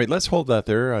Records. All right, let's hold that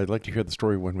there. I'd like to hear the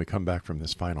story when we come back from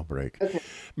this final break. Okay.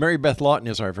 Mary Beth Lawton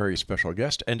is our very special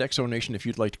guest. And Exonation, if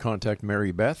you'd like to contact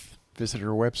Mary Beth, visit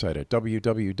her website at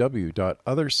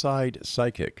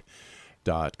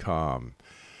www.othersidepsychic.com.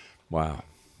 Wow.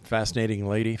 Fascinating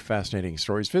lady, fascinating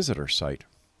stories. Visit her site.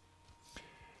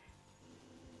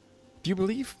 Do you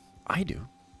believe? I do.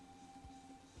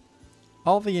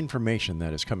 All the information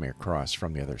that is coming across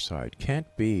from the other side can't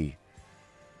be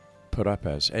put up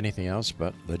as anything else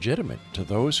but legitimate to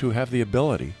those who have the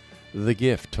ability, the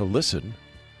gift to listen,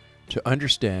 to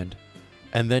understand,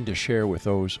 and then to share with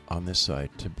those on this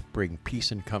side to bring peace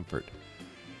and comfort.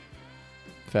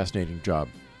 Fascinating job.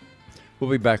 We'll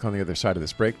be back on the other side of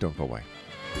this break. Don't go away.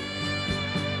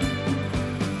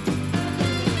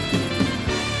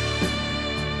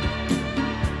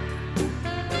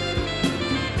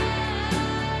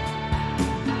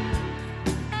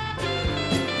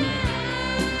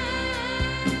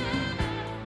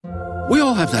 We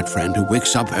all have that friend who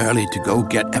wakes up early to go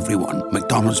get everyone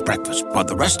McDonald's breakfast, while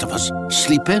the rest of us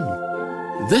sleep in.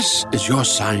 This is your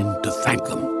sign to thank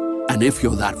them. And if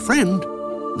you're that friend,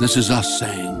 this is us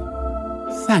saying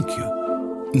thank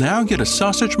you. Now get a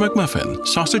sausage McMuffin,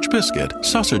 sausage biscuit,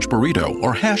 sausage burrito,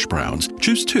 or hash browns.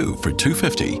 Choose 2 for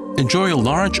 $2.50. Enjoy a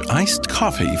large iced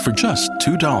coffee for just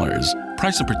 $2.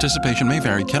 Price and participation may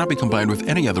vary. Cannot be combined with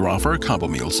any other offer or combo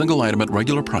meal. Single item at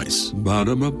regular price.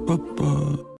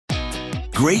 Ba-da-ba-ba-ba.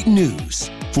 Great news!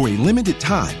 For a limited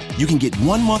time, you can get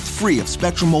 1 month free of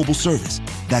Spectrum Mobile service.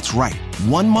 That's right,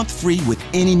 1 month free with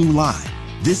any new line.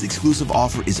 This exclusive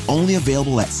offer is only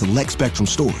available at select Spectrum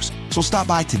stores, so stop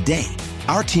by today.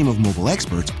 Our team of mobile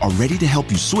experts are ready to help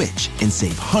you switch and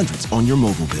save hundreds on your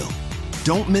mobile bill.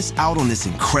 Don't miss out on this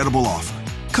incredible offer.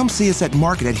 Come see us at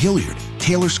Market at Hilliard,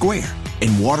 Taylor Square,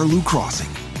 and Waterloo Crossing.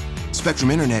 Spectrum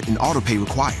Internet and autopay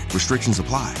required. Restrictions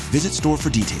apply. Visit store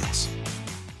for details.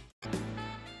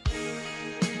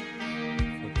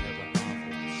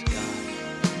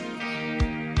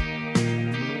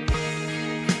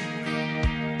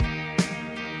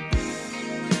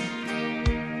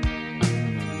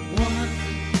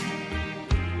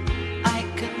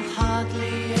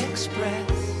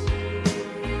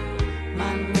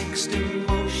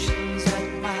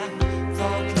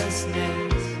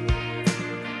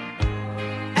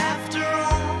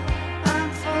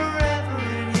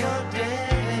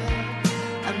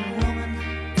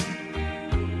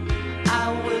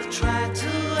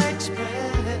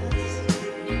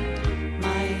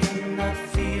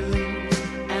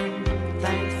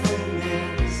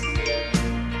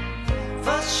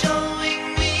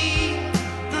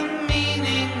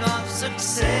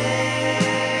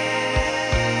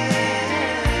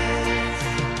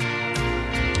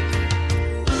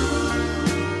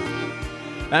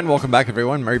 And welcome back,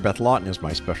 everyone. Mary Beth Lawton is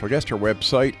my special guest. Her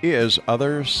website is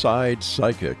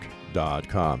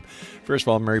OthersidePsychic.com. First of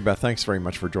all, Mary Beth, thanks very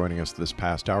much for joining us this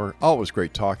past hour. Always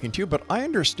great talking to you, but I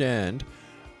understand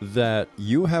that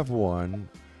you have won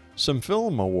some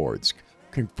film awards.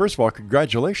 First of all,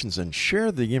 congratulations, and share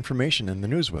the information in the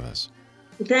news with us.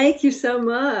 Thank you so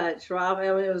much, Rob.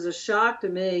 I mean, it was a shock to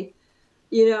me.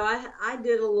 You know, I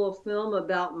did a little film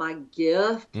about my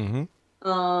gift. Mm-hmm.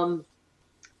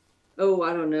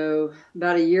 I don't know,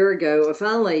 about a year ago.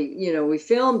 Finally, we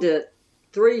filmed it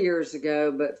 3 years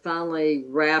ago, but finally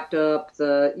wrapped up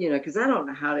because I don't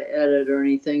know how to edit or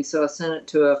anything. So I sent it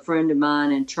to a friend of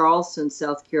mine in Charleston,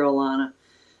 South Carolina,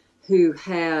 who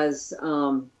has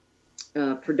a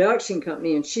production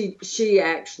company, and she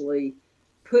actually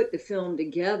put the film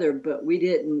together, but we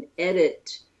didn't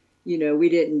edit, we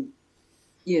didn't,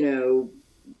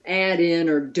 add in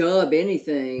or dub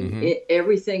anything. Mm-hmm.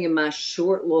 Everything in my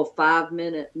short little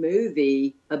 5-minute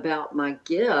movie about my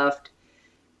gift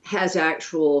has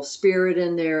actual spirit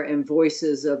in there and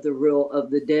voices of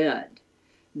the dead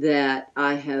that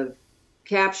I have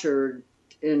captured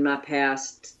in my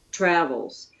past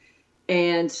travels.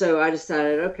 And so I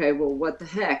decided, okay, well, what the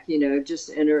heck, just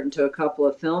enter into a couple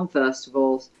of film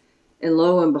festivals. And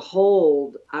lo and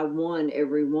behold, I won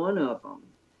every one of them.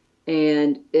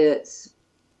 And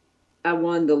I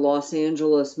won the Los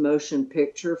Angeles Motion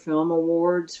Picture Film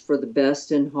Awards for the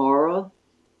Best in Horror.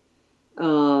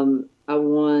 I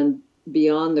won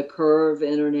Beyond the Curve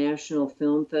International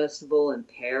Film Festival in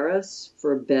Paris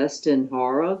for Best in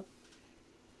Horror.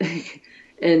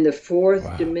 And the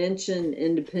Fourth Dimension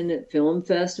Independent Film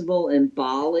Festival in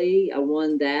Bali, I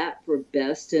won that for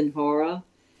Best in Horror.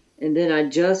 And then I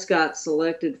just got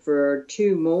selected for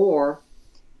 2 more.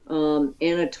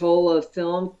 Anatolia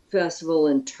Film Festival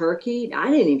in Turkey.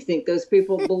 I didn't even think those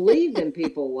people believed in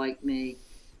people like me.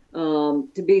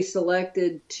 To be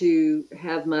selected to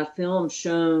have my film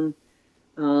shown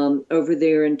over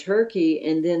there in Turkey.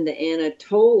 And then the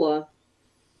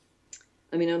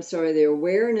the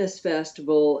Awareness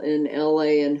Festival in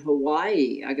LA and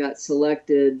Hawaii. I got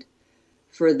selected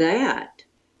for that,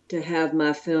 to have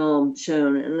my film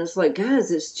shown. And it's like, guys,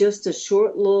 it's just a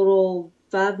short little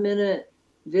 5-minute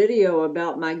video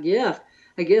about my gift.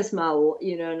 I guess and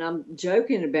I'm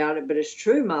joking about it, but it's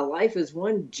true. My life is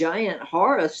one giant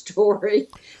horror story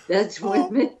that's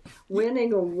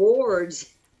winning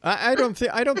awards. I don't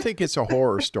think it's a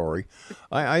horror story.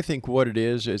 I think what it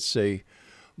is, it's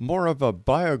more of a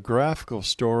biographical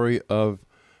story of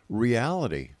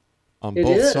reality on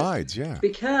both sides. Yeah.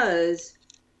 Because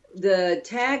the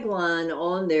tagline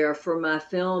on there for my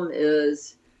film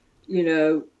is,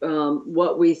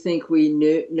 what we think we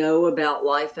know about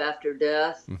life after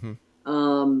death.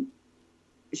 Mm-hmm.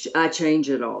 I change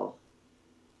it all.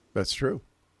 That's true.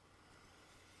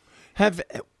 Have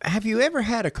you ever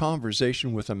had a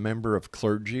conversation with a member of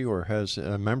clergy, or has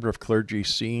a member of clergy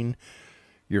seen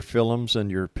your films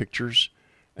and your pictures?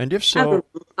 And if so,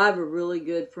 I have a really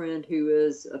good friend who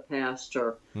is a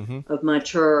pastor mm-hmm. of my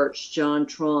church, John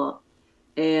Trump,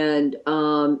 and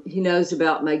he knows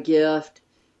about my gift.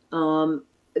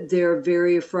 They're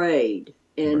very afraid,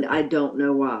 and I don't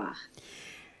know why.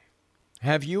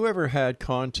 Have you ever had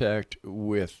contact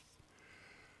with,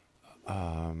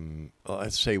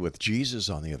 let's say, with Jesus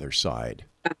on the other side?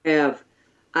 I have.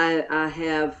 I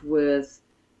have with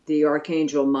the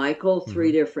Archangel Michael 3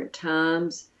 mm-hmm. different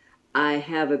times. I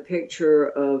have a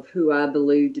picture of who I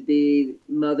believe to be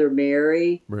Mother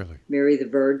Mary. Really? Mary the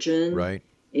Virgin. Right.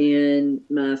 In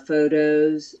my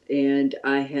photos, and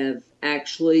I have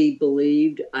actually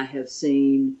believed I have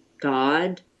seen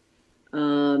God.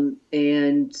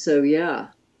 And so,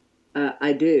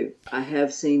 I do. I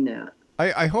have seen that.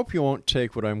 I hope you won't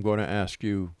take what I'm going to ask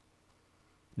you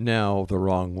now the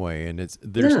wrong way, and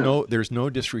there's no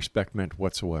disrespect meant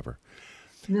whatsoever.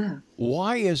 No.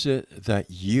 Why is it that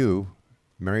you,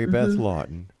 Mary Beth mm-hmm.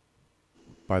 Lawton,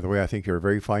 by the way, I think you're a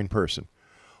very fine person,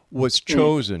 was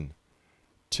chosen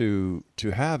to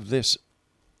have this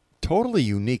totally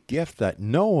unique gift that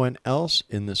no one else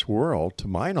in this world, to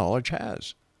my knowledge,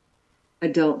 has? I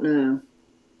don't know.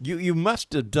 You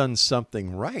must have done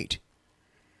something right.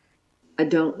 I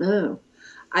don't know.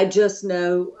 I just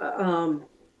know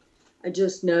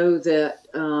that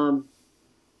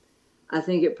I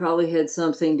think it probably had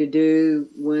something to do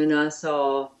when I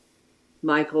saw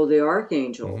Michael the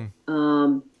Archangel.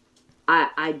 Mm-hmm.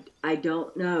 I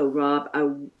don't know, Rob.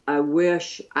 I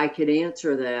wish I could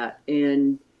answer that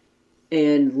and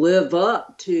live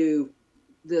up to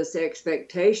this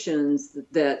expectations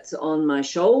that's on my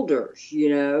shoulders,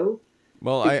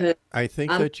 Well, I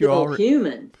think I'm that you still already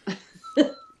human.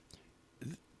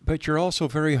 but you're also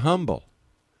very humble.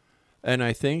 And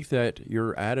I think that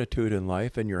your attitude in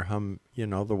life and your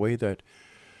the way that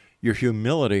your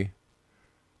humility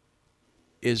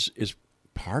is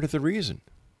part of the reason.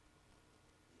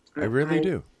 I really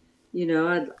do.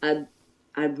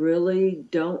 I really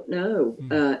don't know.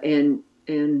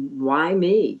 And why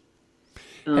me?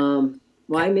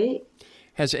 Why me?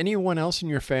 Has anyone else in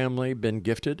your family been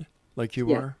gifted like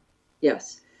you are?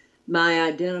 Yes. My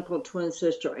identical twin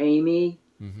sister, Amy,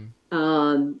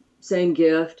 same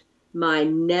gift. My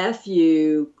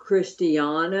nephew,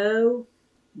 Cristiano,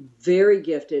 very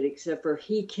gifted, except for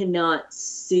he cannot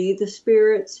see the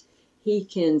spirits. He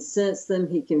can sense them.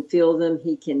 He can feel them.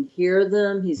 He can hear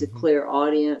them. He's a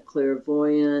clairaudient,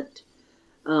 clairvoyant.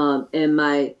 And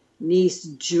my niece,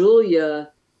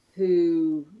 Julia,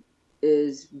 who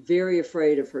is very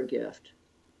afraid of her gift,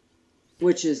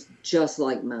 which is just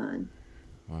like mine.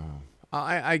 Wow.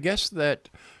 I guess that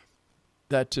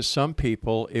to some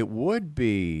people it would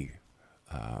be,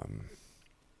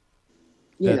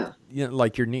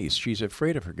 like your niece, she's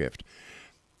afraid of her gift.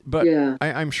 But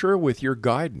I'm sure with your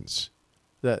guidance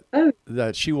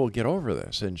that she will get over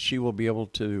this and she will be able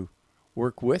to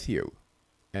work with you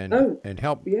and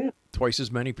help twice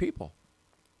as many people.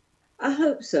 I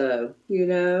hope so.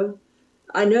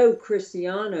 I know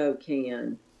Cristiano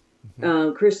can.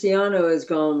 Cristiano has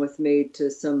gone with me to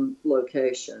some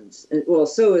locations. Well,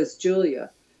 so is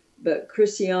Julia. But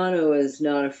Cristiano is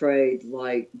not afraid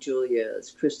like Julia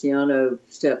is. Cristiano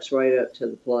steps right up to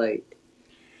the plate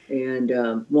and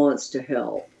wants to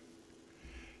help.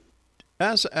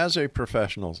 As a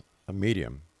professional, a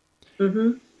medium,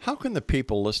 how can the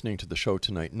people listening to the show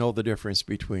tonight know the difference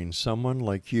between someone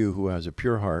like you who has a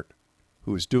pure heart,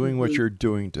 who is doing what you're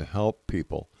doing to help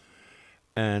people,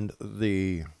 and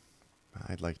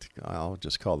I'll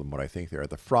just call them what I think they are,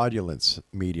 the fraudulent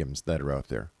mediums that are out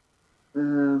there?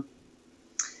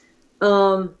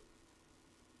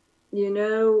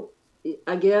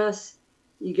 I guess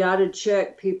you got to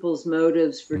check people's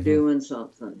motives for doing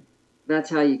something. That's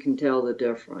how you can tell the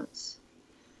difference.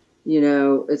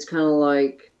 It's kind of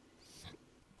like,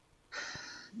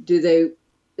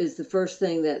 is the first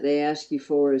thing that they ask you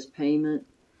for is payment?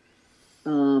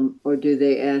 Or do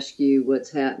they ask you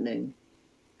what's happening?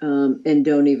 And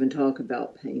don't even talk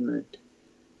about payment.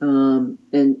 And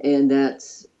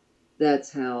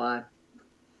that's how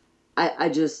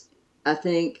I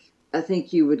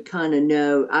think you would kind of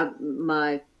know.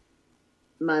 My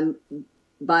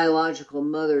biological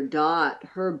mother, Dot,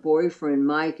 her boyfriend,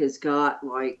 Mike, has got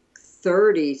like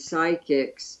 30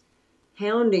 psychics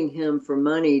hounding him for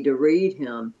money to read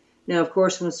him. Now, of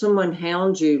course, when someone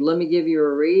hounds you, let me give you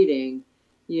a reading,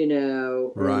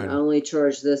 right. and only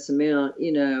charge this amount,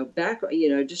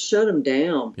 just shut them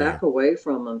down, back away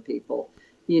from them, people.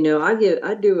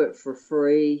 I do it for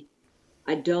free.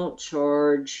 I don't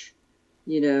charge.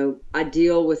 I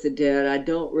deal with the dead. I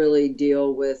don't really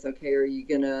deal with, okay, are you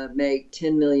going to make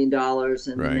 $10 million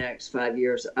in the next 5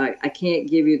 years? I can't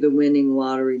give you the winning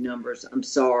lottery numbers. I'm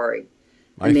sorry.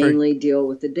 I mainly deal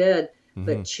with the dead.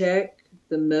 But check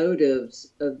the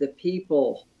motives of the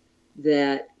people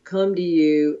that come to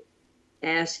you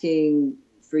asking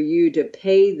for you to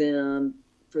pay them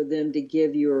for them to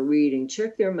give you a reading.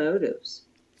 Check their motives.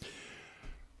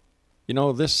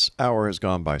 This hour has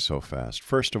gone by so fast.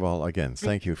 First of all, again,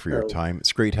 thank you for your time.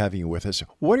 It's great having you with us.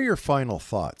 What are your final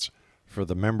thoughts for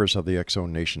the members of the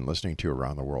X-Zone Nation listening to you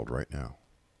around the world right now?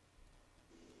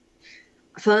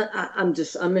 I'm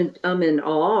in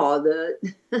awe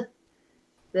that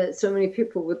that so many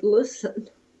people would listen.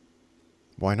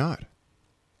 Why not?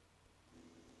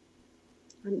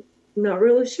 I'm not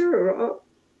really sure.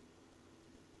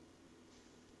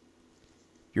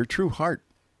 Your true heart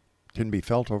can be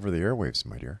felt over the airwaves,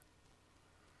 my dear.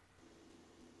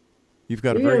 You've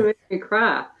got You're gonna make me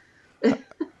cry.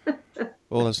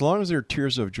 Well, as long as there are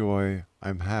tears of joy,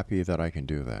 I'm happy that I can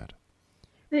do that.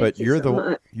 Thank you so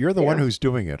much. You're the one who's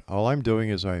doing it. All I'm doing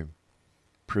is I'm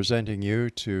presenting you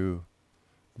to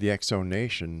the X-Zone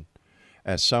Nation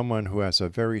as someone who has a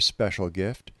very special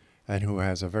gift and who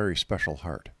has a very special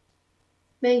heart.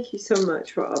 Thank you so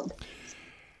much, Rob.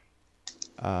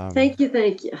 Thank you.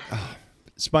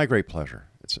 It's my great pleasure.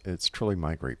 It's truly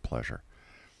my great pleasure.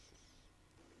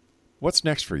 What's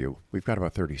next for you? We've got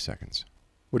about 30 seconds.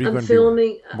 What are you going to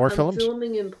do? More films? I'm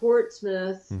filming in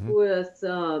Portsmouth with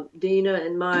Dina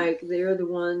and Mike. They're the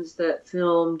ones that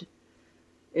filmed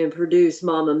and produced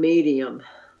Mama Medium,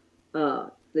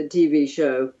 the TV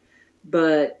show.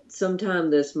 But sometime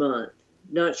this month.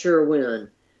 Not sure when.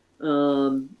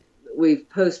 We've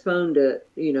postponed it,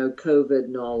 COVID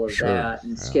and all of that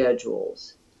and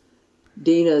schedules.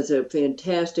 Dina's a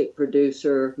fantastic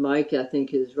producer. Mike, I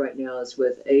think, is right now is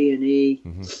with A&E.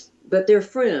 But they're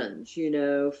friends,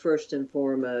 first and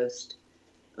foremost.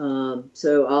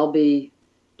 So I'll be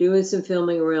doing some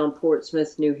filming around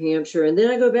Portsmouth, New Hampshire. And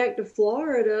then I go back to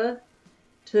Florida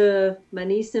to my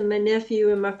niece and my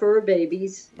nephew and my fur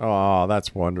babies. Oh,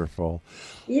 that's wonderful.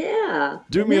 Yeah.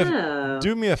 Do me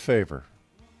a favor.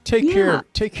 Take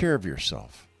care of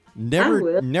yourself.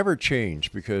 Never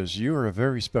change, because you are a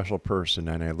very special person,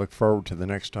 and I look forward to the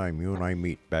next time you and I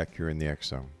meet back here in the X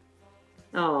Zone.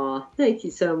 Oh, thank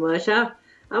you so much. I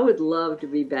would love to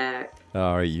be back.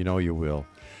 All right, you will.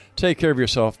 Take care of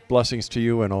yourself. Blessings to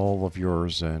you and all of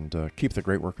yours, and keep the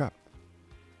great work up.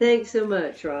 Thanks so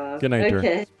much, Rob. Good night, dear.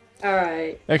 Okay. All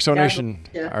right.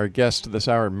 Exonation, our guest this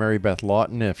hour, Mary Beth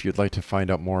Lawton. If you'd like to find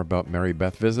out more about Mary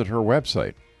Beth, visit her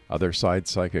website,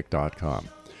 OthersidePsychic.com.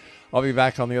 I'll be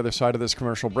back on the other side of this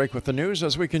commercial break with the news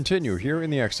as we continue here in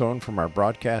the X Zone from our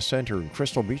broadcast center in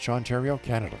Crystal Beach, Ontario,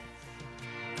 Canada.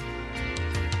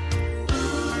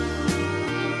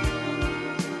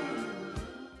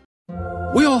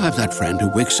 We all have that friend who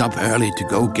wakes up early to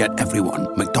go get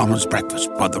everyone McDonald's breakfast,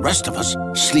 while the rest of us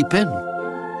sleep in.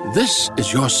 This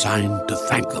is your sign to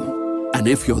thank them. And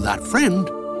if you're that friend,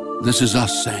 this is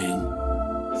us saying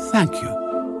thank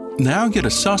you. Now get a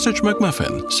sausage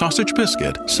McMuffin, sausage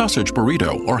biscuit, sausage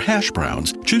burrito, or hash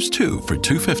browns. Choose 2 for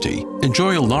 $2.50.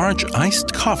 Enjoy a large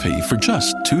iced coffee for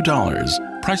just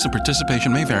 $2. Price and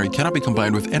participation may vary. Cannot be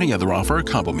combined with any other offer or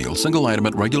combo meal. Single item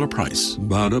at regular price.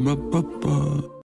 Ba-da-ba-ba-ba.